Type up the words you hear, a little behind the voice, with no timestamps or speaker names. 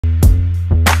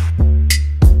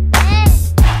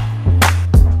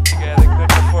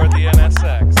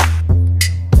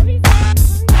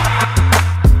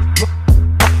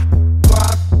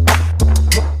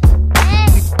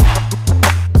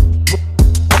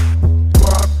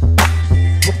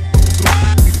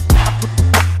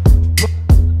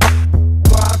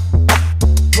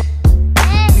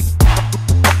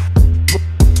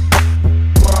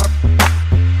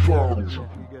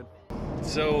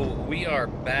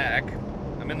back.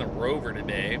 I'm in the Rover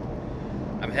today.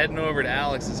 I'm heading over to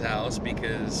Alex's house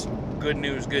because good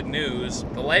news,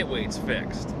 the lightweight's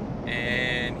fixed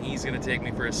and he's gonna take me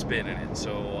for a spin in it.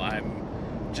 So I'm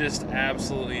just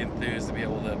absolutely enthused to be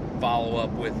able to follow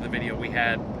up with the video we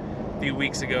had a few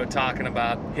weeks ago talking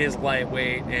about his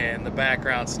lightweight and the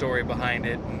background story behind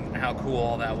it and how cool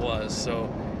all that was.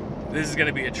 So this is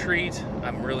gonna be a treat.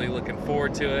 I'm really looking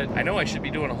forward to it. I know I should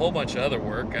be doing a whole bunch of other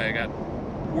work. I got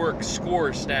work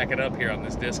scores stacking up here on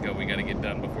this disco we got to get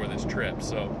done before this trip,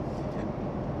 so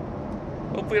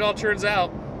hopefully it all turns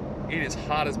out. It is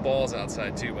hot as balls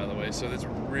outside too, by the way, so this is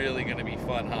really going to be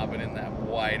fun hopping in that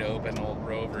wide open old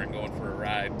Rover and going for a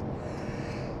ride.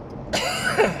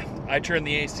 I turned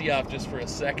the AC off just for a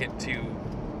second to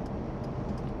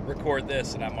record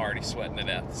this and I'm already sweating to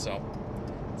death, so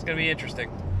it's going to be interesting.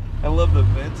 I love the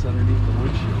vents underneath the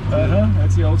windshield.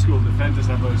 That's the old school Defenders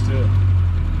have those too.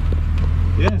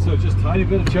 Yeah, so just a tiny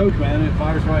bit of choke, man, and it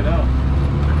fires right up.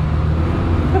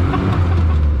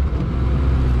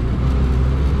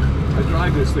 I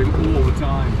drive this thing all the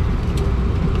time.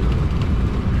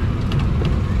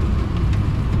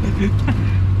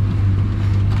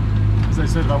 As I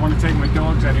said, if I want to take my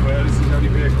dogs anywhere, this is the only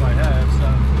vehicle I have, so.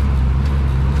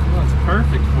 Well, it's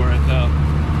perfect for it, though.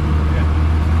 Yeah.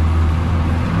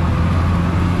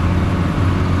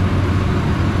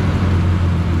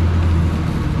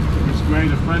 Great.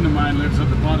 A friend of mine lives at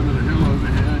the bottom of the hill over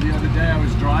here. The other day I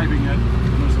was driving it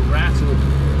and there was a rattle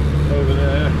over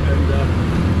there and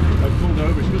I pulled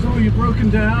over. She goes, "Oh, you're broken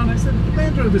down?" I said,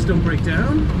 "Land Rovers don't break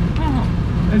down." Oh.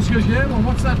 And she goes, "Yeah, well,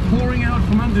 what's that pouring out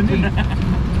from underneath?"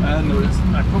 And there was,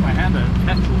 I put my hand out,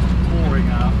 petrol was pouring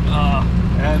out.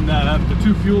 And the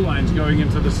two fuel lines going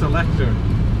into the selector,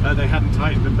 they hadn't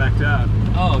tightened them back down.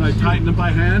 Oh, and I tightened them by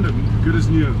hand and good as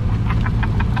new.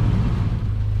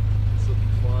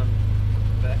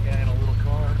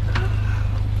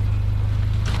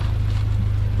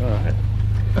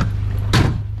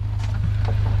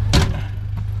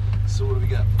 So what do we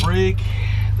got? Brake,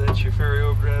 that's your ferry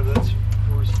overdraft, that's your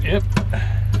 4-speed. Yep.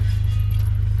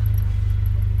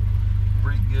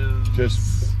 Brake goes...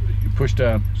 Just push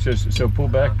down. Just, so pull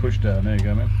back, push down. There you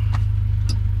go, man.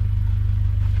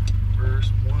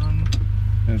 Reverse one.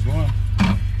 There's one.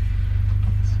 Let's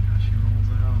see how she rolls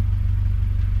out.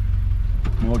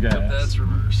 More gas. Yep, that's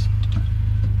reverse.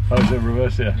 Oh, is it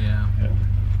reverse? Yeah. Yeah.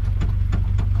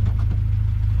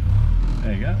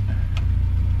 There you go.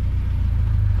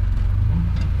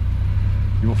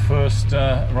 Your first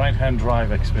right-hand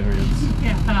drive experience.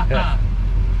 Yeah.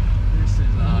 This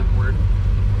is awkward.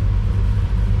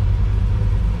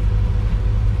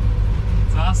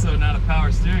 It's also not a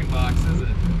power steering box, is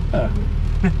it?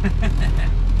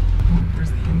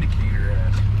 Where's the indicator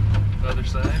at? The other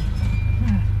side?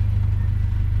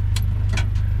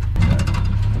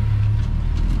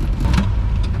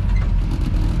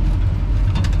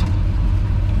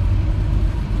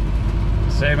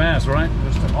 Same as, right?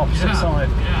 Just the opposite side.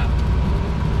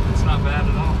 Yeah. It's not bad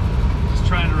at all. Just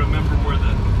trying to remember where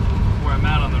I'm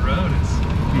at on the road is.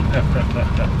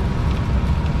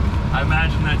 I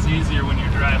imagine that's easier when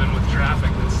you're driving with traffic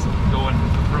that's going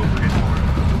appropriate for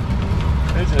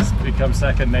it. It just becomes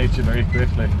second nature very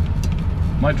quickly.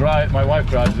 My wife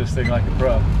drives this thing like a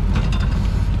pro.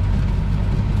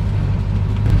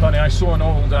 Funny, I saw an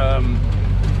old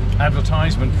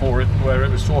advertisement for it where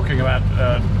it was talking about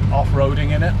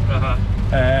off-roading in it,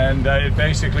 and it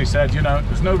basically said, you know,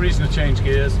 there's no reason to change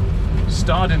gears,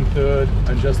 start in third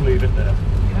and just leave it there.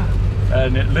 Yeah.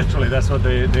 And it literally, that's what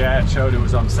the ad showed. It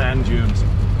was on sand dunes.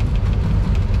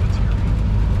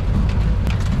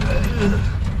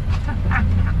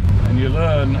 And you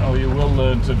learn, or you will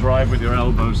learn, to drive with your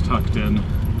elbows tucked in.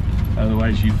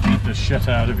 Otherwise you beat the shit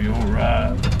out of your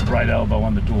right elbow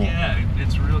on the door. Yeah,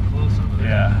 it's real close over there.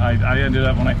 Yeah, I ended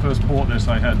up, when I first bought this,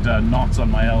 I had knots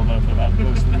on my elbow for about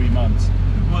close to 3 months.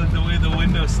 Well, the way the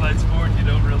window slides forward, you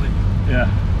don't really... Yeah.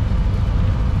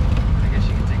 I guess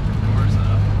you can take the doors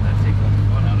off. That'd take all the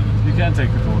fun out of it. You can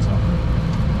take the doors off.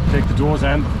 Take the doors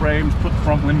and the frames, put the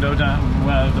front window down,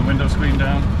 the window screen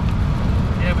down.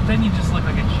 Yeah, but then you just look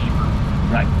like a cheaper.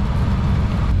 Right.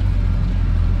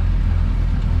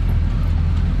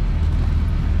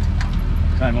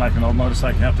 Kind of like an old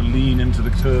motorcycle, you have to lean into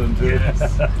the turn too. Yes.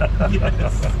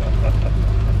 Yes.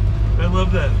 I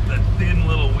love that thin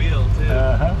little wheel too.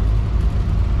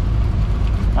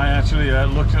 I actually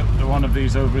looked at one of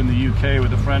these over in the UK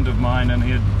with a friend of mine, and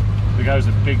the guy was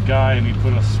a big guy and he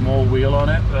put a small wheel on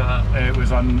it. It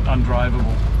was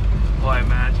undrivable. Oh, I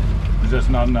imagine. There's just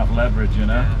not enough leverage, you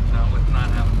know? Yeah, not with not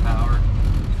having power.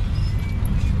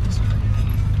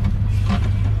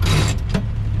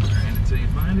 Ran until you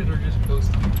find behind it or just close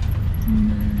to it?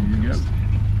 There you go.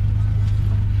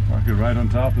 Park it right on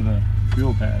top of the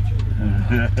fuel patch.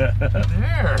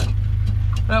 There.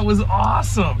 That was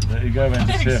awesome. There you go, man.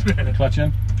 Just Thanks, here. man. Clutch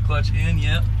in. Clutch in,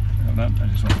 yep. Hold on, I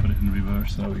just want to put it in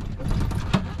reverse so we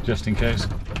can, just in case.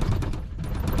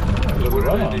 What did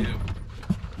I do?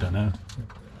 Don't know.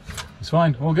 It's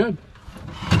fine. All good.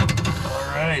 All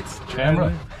right.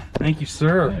 Camera. Thank you,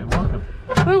 sir. Yeah, you're welcome.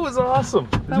 That was awesome.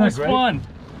 That was great? fun.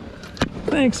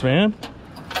 Thanks, man.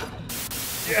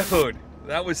 Dude,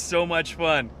 that was so much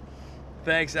fun.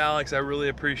 Thanks, Alex. I really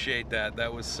appreciate that.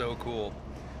 That was so cool.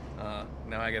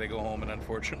 Now I gotta go home and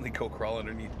unfortunately go crawl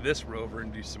underneath this Rover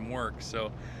and do some work.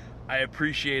 So I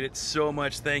appreciate it so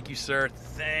much. Thank you, sir.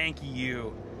 Thank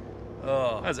you.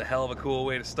 Oh, that was a hell of a cool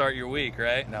way to start your week,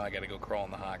 right? Now I gotta go crawl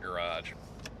in the hot garage.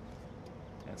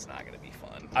 That's not gonna be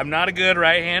fun. I'm not a good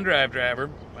right-hand drive driver.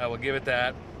 I will give it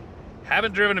that.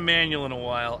 Haven't driven a manual in a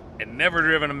while and never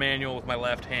driven a manual with my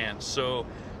left hand. So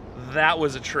that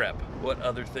was a trip. What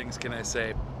other things can I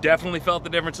say? Definitely felt the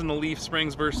difference in the leaf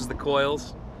springs versus the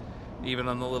coils. Even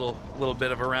on the little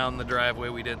bit of around the driveway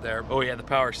we did there. Oh yeah, the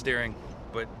power steering.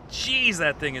 But geez,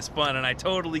 that thing is fun and I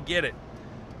totally get it.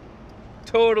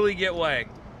 Totally get why.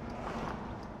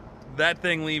 That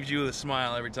thing leaves you with a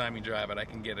smile every time you drive it. I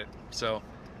can get it. So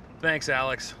thanks,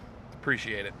 Alex.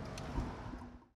 Appreciate it.